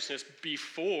your righteousness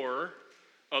before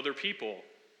other people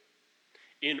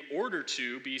in order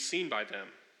to be seen by them.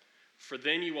 For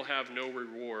then you will have no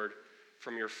reward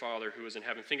from your Father who is in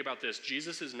heaven. Think about this.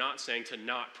 Jesus is not saying to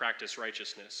not practice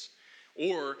righteousness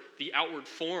or the outward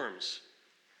forms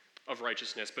of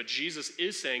righteousness, but Jesus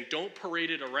is saying don't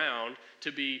parade it around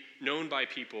to be known by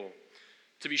people,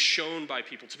 to be shown by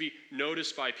people, to be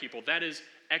noticed by people. That is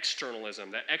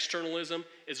externalism. That externalism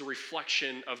is a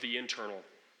reflection of the internal.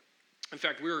 In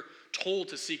fact, we're told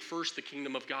to seek first the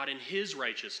kingdom of God and his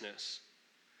righteousness.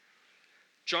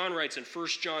 John writes in 1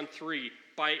 John 3,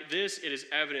 by this it is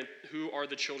evident who are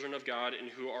the children of God and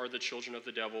who are the children of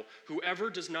the devil. Whoever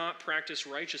does not practice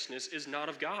righteousness is not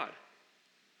of God,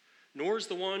 nor is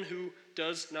the one who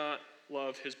does not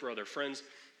love his brother. Friends,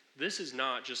 this is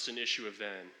not just an issue of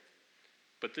then,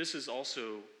 but this is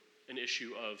also an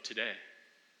issue of today.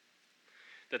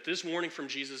 That this warning from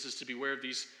Jesus is to beware of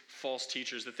these false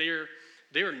teachers, that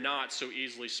they are not so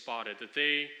easily spotted, that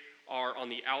they are on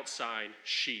the outside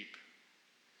sheep,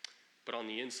 but on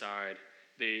the inside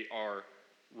they are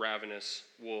ravenous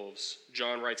wolves.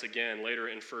 John writes again later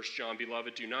in 1 John,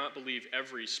 beloved, do not believe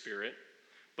every spirit,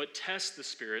 but test the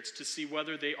spirits to see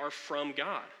whether they are from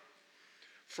God.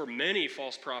 For many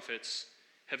false prophets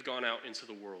have gone out into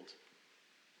the world.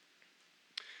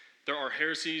 There are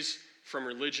heresies from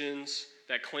religions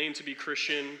that claim to be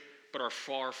Christian but are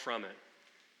far from it.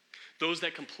 Those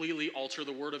that completely alter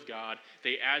the word of God,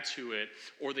 they add to it,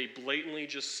 or they blatantly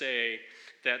just say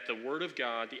that the word of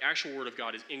God, the actual word of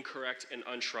God, is incorrect and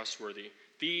untrustworthy.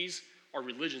 These are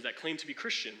religions that claim to be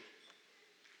Christian.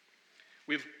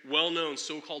 We have well-known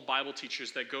so-called Bible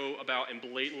teachers that go about and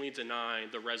blatantly deny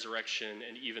the resurrection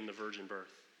and even the virgin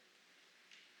birth.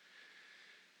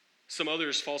 Some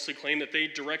others falsely claim that they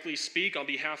directly speak on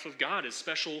behalf of God as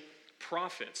special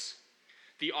prophets.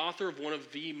 The author of one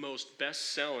of the most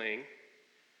best-selling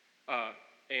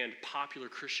and popular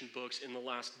Christian books in the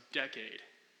last decade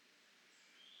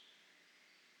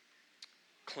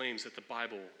claims that the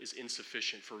Bible is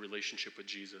insufficient for a relationship with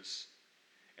Jesus,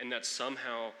 and that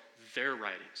somehow their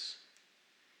writings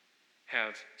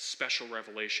have special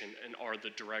revelation and are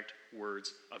the direct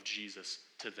words of Jesus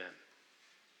to them.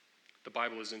 The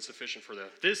Bible is insufficient for them.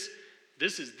 This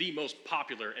is the most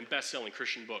popular and best-selling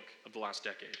Christian book of the last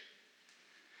decade.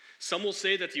 Some will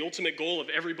say that the ultimate goal of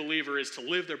every believer is to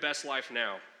live their best life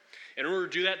now. In order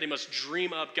to do that, they must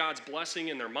dream up God's blessing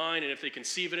in their mind, and if they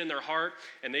conceive it in their heart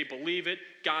and they believe it,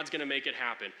 God's going to make it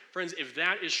happen. Friends, if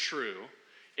that is true,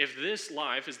 if this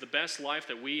life is the best life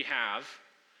that we have,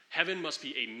 heaven must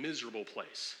be a miserable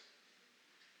place.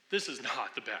 This is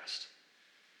not the best.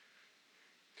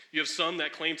 You have some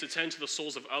that claim to tend to the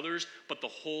souls of others, but the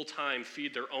whole time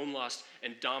feed their own lust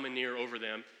and domineer over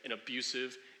them in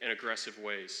abusive and aggressive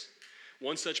ways.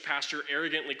 One such pastor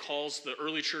arrogantly calls the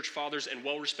early church fathers and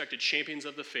well-respected champions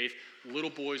of the faith little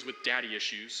boys with daddy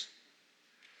issues,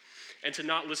 and to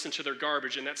not listen to their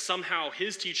garbage, and that somehow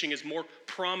his teaching is more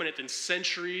prominent than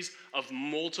centuries of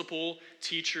multiple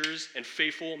teachers and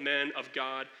faithful men of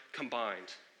God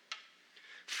combined.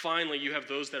 Finally, you have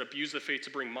those that abuse the faith to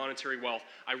bring monetary wealth.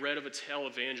 I read of a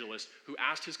televangelist who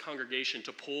asked his congregation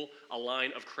to pull a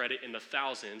line of credit in the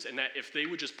thousands, and that if they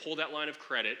would just pull that line of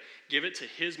credit, give it to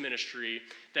his ministry,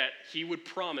 that he would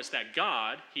promise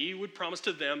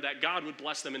to them that God would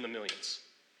bless them in the millions.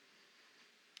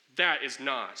 That is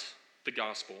not the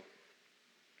gospel.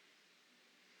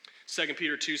 2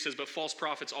 Peter 2 says, "But false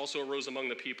prophets also arose among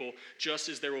the people, just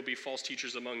as there will be false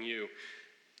teachers among you,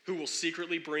 who will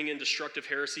secretly bring in destructive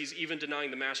heresies, even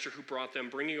denying the master who brought them,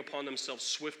 bringing upon themselves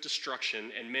swift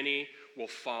destruction, and many will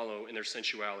follow in their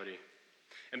sensuality.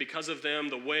 And because of them,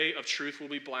 the way of truth will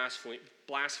be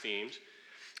blasphemed,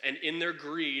 and in their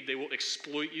greed they will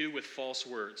exploit you with false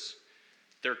words.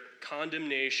 Their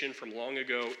condemnation from long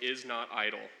ago is not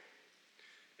idle,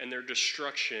 and their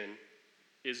destruction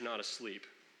is not asleep."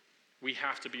 We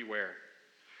have to beware.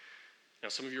 Now,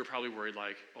 some of you are probably worried,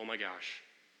 like, oh my gosh,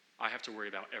 I have to worry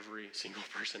about every single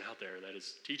person out there that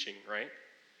is teaching, right?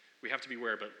 We have to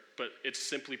beware, but it's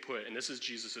simply put, and this is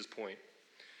Jesus' point.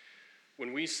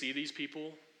 When we see these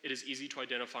people, it is easy to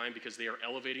identify them because they are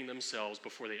elevating themselves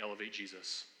before they elevate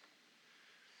Jesus.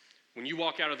 When you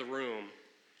walk out of the room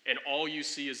and all you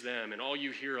see is them and all you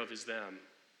hear of is them,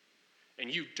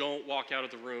 and you don't walk out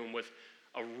of the room with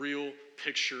a real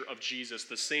picture of Jesus,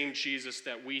 the same Jesus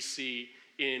that we see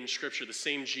in Scripture, the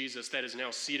same Jesus that is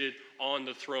now seated on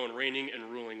the throne, reigning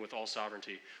and ruling with all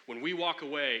sovereignty. When we walk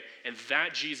away and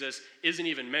that Jesus isn't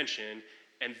even mentioned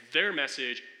and their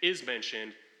message is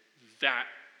mentioned, that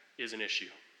is an issue.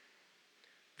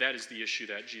 That is the issue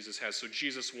that Jesus has. So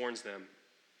Jesus warns them.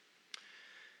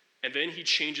 And then he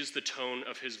changes the tone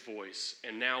of his voice.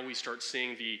 And now we start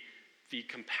seeing the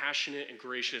compassionate and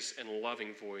gracious and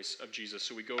loving voice of Jesus.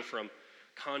 So we go from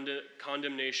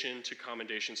condemnation to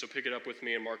commendation. So pick it up with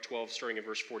me in Mark 12, starting at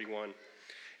verse 41.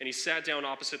 "And he sat down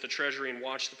opposite the treasury and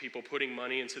watched the people putting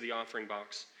money into the offering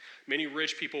box. Many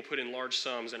rich people put in large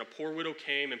sums, and a poor widow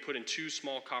came and put in 2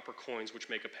 small copper coins, which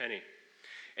make a penny.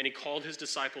 And he called his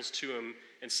disciples to him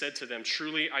and said to them,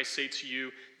 'Truly I say to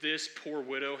you, this poor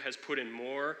widow has put in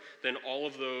more than all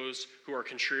of those who are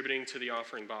contributing to the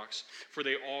offering box. For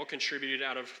they all contributed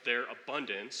out of their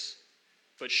abundance,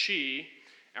 but she,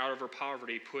 out of her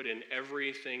poverty, put in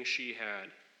everything she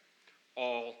had,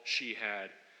 all she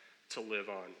had to live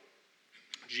on.'"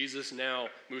 Jesus now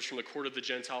moves from the court of the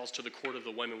Gentiles to the court of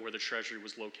the women where the treasury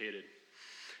was located.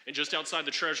 And just outside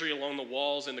the treasury, along the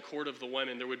walls in the court of the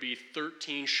women, there would be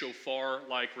 13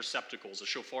 shofar-like receptacles. A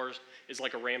shofar is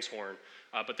like a ram's horn,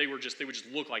 but they would just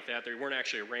look like that. They weren't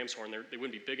actually a ram's horn. They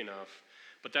wouldn't be big enough.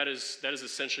 But that is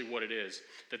essentially what it is,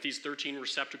 that these 13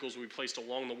 receptacles would be placed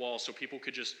along the wall so people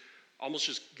could just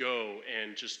go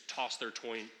and just toss their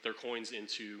coins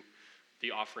into the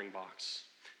offering box.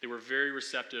 They were very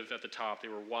receptive at the top. They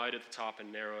were wide at the top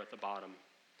and narrow at the bottom.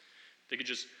 They could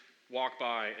just walk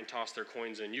by and toss their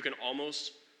coins in. You can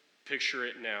almost picture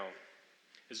it now.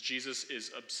 As Jesus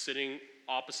is sitting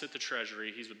opposite the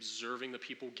treasury, he's observing the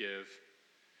people give.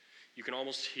 You can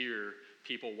almost hear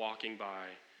people walking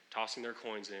by, tossing their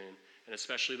coins in, and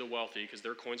especially the wealthy, because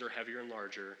their coins are heavier and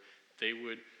larger, they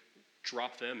would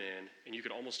drop them in, and you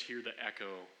could almost hear the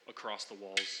echo across the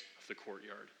walls of the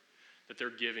courtyard, that their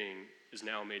giving is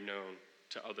now made known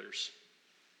to others.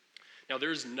 Now,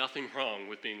 there's nothing wrong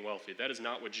with being wealthy. That is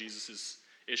not what Jesus'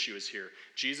 issue is here.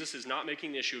 Jesus is not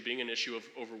making the issue of being an issue of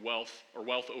over wealth or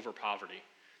wealth over poverty.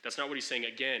 That's not what he's saying.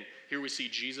 Again, here we see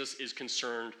Jesus is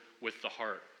concerned with the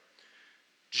heart.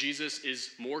 Jesus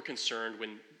is more concerned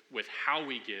with how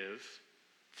we give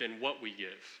than what we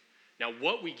give. Now,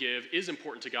 what we give is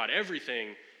important to God.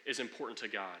 Everything is important to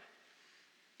God.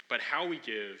 But how we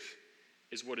give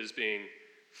is what is being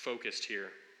focused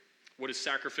here. What is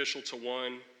sacrificial to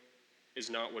one is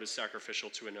not what is sacrificial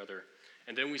to another.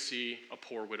 And then we see a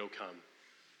poor widow come.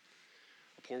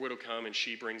 A poor widow come, and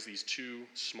she brings these 2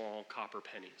 small copper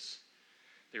pennies.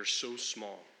 They're so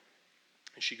small.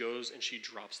 And she goes and she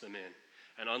drops them in.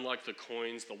 And unlike the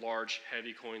coins, the large,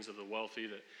 heavy coins of the wealthy,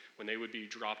 that when they would be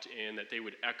dropped in, that they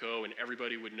would echo and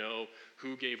everybody would know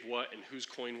who gave what and whose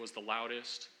coin was the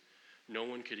loudest, no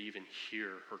one could even hear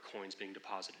her coins being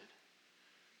deposited.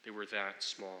 They were that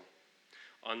small.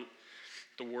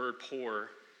 The word poor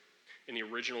in the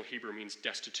original Hebrew means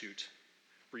destitute,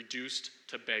 reduced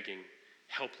to begging,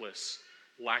 helpless,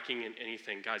 lacking in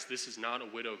anything. Guys, this is not a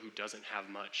widow who doesn't have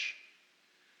much.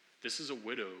 This is a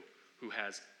widow who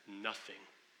has nothing.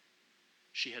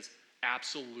 She has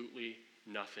absolutely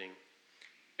nothing.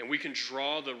 And we can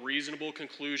draw the reasonable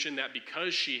conclusion that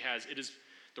because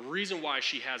the reason why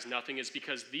she has nothing is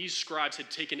because these scribes had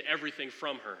taken everything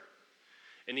from her.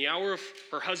 In the hour of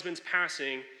her husband's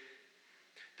passing,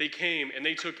 they came and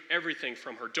they took everything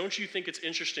from her. Don't you think it's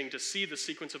interesting to see the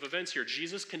sequence of events here?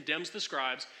 Jesus condemns the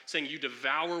scribes, saying, "You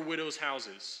devour widows'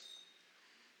 houses."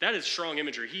 That is strong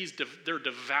imagery. They're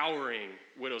devouring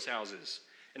widows' houses.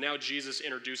 And now Jesus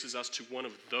introduces us to one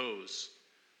of those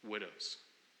widows.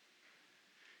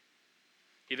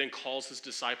 He then calls his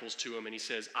disciples to him and he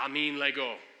says, "Amin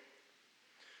lego,"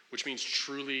 which means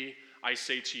truly I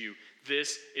say to you.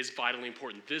 This is vitally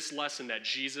important. This lesson that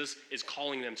Jesus is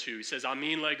calling them to, he says,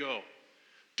 "Amin lego."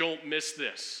 Don't miss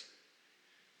this.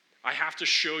 I have to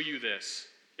show you this.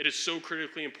 It is so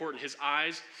critically important. His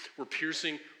eyes were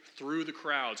piercing through the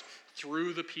crowds,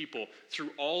 through the people,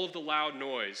 through all of the loud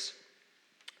noise.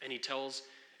 And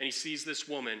he sees this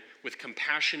woman with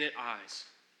compassionate eyes.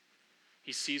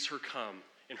 He sees her come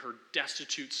in her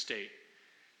destitute state,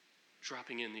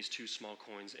 dropping in these 2 small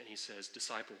coins, and he says,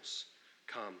 "Disciples,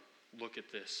 come, look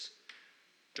at this.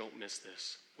 Don't miss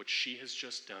this. What she has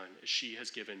just done is she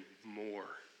has given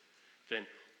more than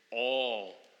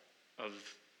all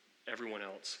of everyone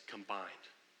else combined.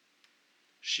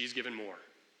 She's given more.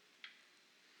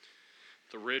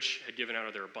 The rich had given out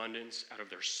of their abundance, out of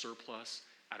their surplus,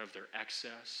 out of their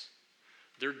excess.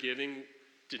 Their giving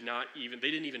they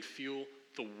didn't even feel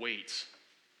the weight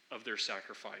of their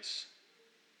sacrifice.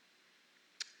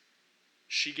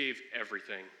 She gave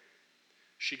everything.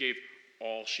 She gave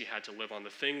all she had to live on. The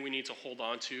thing we need to hold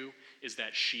on to is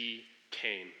that she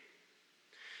came.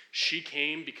 She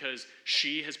came because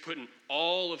she has put in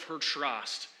all of her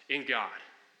trust in God.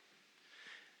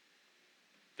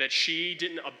 That she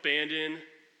didn't abandon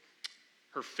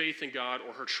her faith in God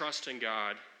or her trust in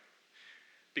God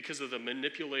because of the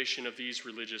manipulation of these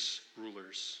religious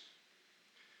rulers.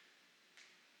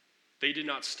 They did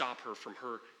not stop her from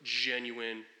her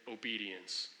genuine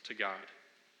obedience to God.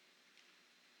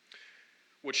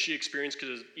 What she experienced could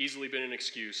have easily been an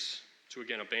excuse to,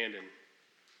 again, abandon,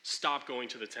 stop going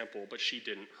to the temple, but she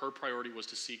didn't. Her priority was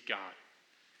to seek God,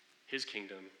 his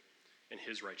kingdom, and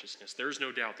his righteousness. There is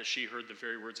no doubt that she heard the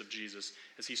very words of Jesus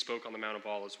as he spoke on the Mount of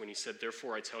Olives when he said,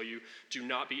 "Therefore I tell you, do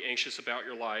not be anxious about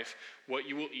your life, what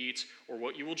you will eat or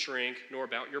what you will drink, nor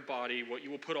about your body, what you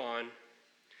will put on.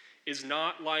 Is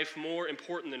not life more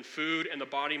important than food and the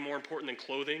body more important than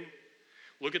clothing?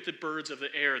 Look at the birds of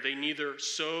the air. They neither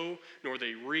sow nor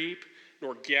they reap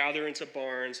nor gather into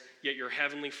barns, yet your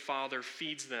heavenly Father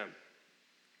feeds them.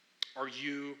 Are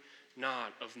you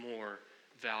not of more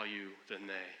value than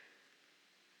they?"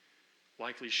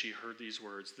 Likely she heard these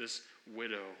words. This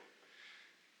widow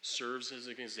serves as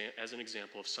an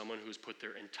example of someone who has put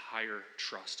their entire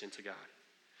trust into God.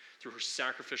 Through her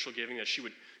sacrificial giving, that she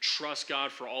would trust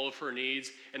God for all of her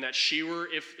needs, and that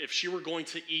if she were going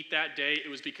to eat that day, it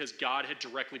was because God had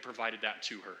directly provided that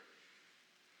to her.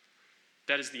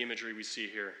 That is the imagery we see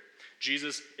here.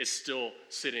 Jesus is still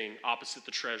sitting opposite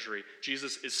the treasury.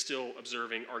 Jesus is still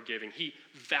observing our giving. He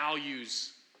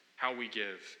values how we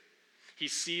give. He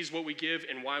sees what we give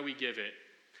and why we give it.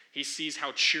 He sees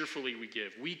how cheerfully we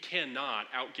give. We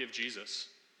cannot outgive Jesus.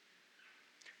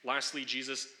 Lastly,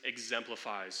 Jesus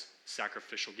exemplifies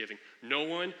sacrificial giving. No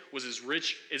one was as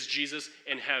rich as Jesus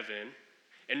in heaven,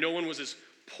 and no one was as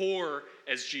poor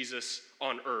as Jesus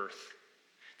on earth.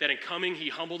 That in coming, he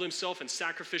humbled himself and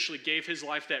sacrificially gave his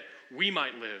life that we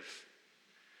might live.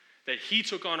 That he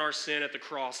took on our sin at the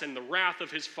cross and the wrath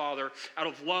of his Father out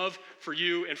of love for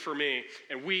you and for me.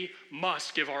 And we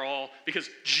must give our all because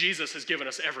Jesus has given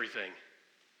us everything.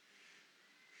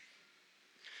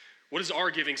 What does our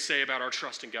giving say about our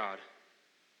trust in God?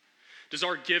 Does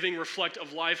our giving reflect a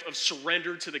life of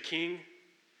surrender to the King?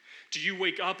 Do you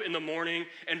wake up in the morning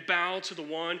and bow to the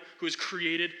one who has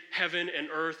created heaven and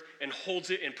earth and holds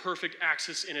it in perfect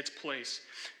access in its place?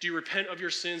 Do you repent of your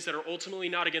sins that are ultimately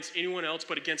not against anyone else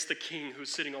but against the King who's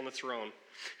sitting on the throne?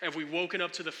 Have we woken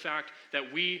up to the fact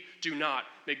that we do not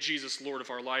make Jesus Lord of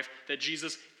our life, that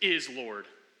Jesus is Lord?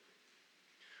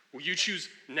 Will you choose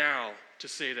now to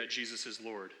say that Jesus is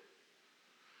Lord?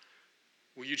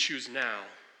 Will you choose now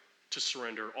to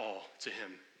surrender all to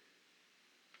him?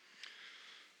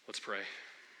 Let's pray.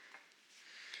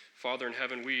 Father in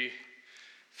heaven, we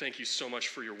thank you so much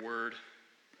for your word.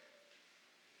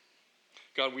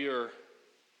 God, we are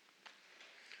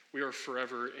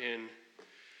forever in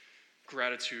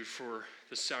gratitude for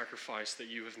the sacrifice that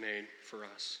you have made for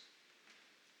us.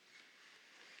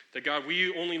 That God,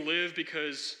 we only live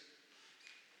because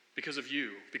of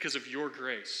you, because of your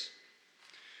grace.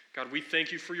 God, we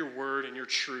thank you for your word and your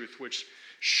truth, which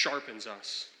sharpens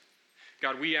us.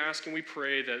 God, we ask and we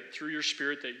pray that through your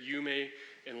Spirit that you may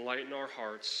enlighten our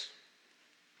hearts.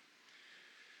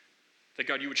 That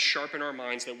God, you would sharpen our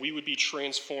minds, that we would be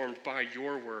transformed by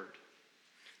your word.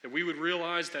 That we would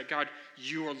realize that God,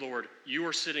 you are Lord. You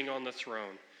are sitting on the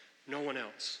throne, no one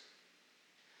else.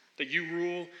 That you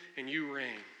rule and you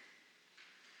reign.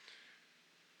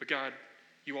 But God,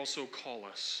 you also call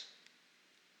us.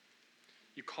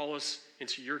 You call us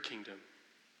into your kingdom.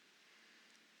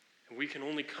 And we can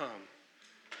only come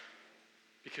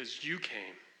because you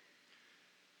came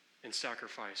and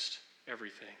sacrificed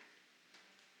everything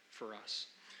for us.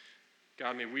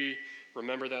 God, may we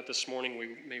remember that this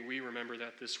morning. May we remember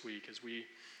that this week as we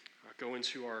go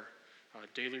into our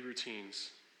daily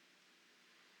routines.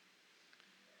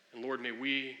 And Lord, may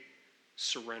we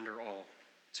surrender all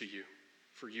to you,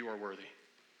 for you are worthy.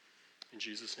 In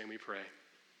Jesus' name we pray.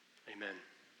 Amen.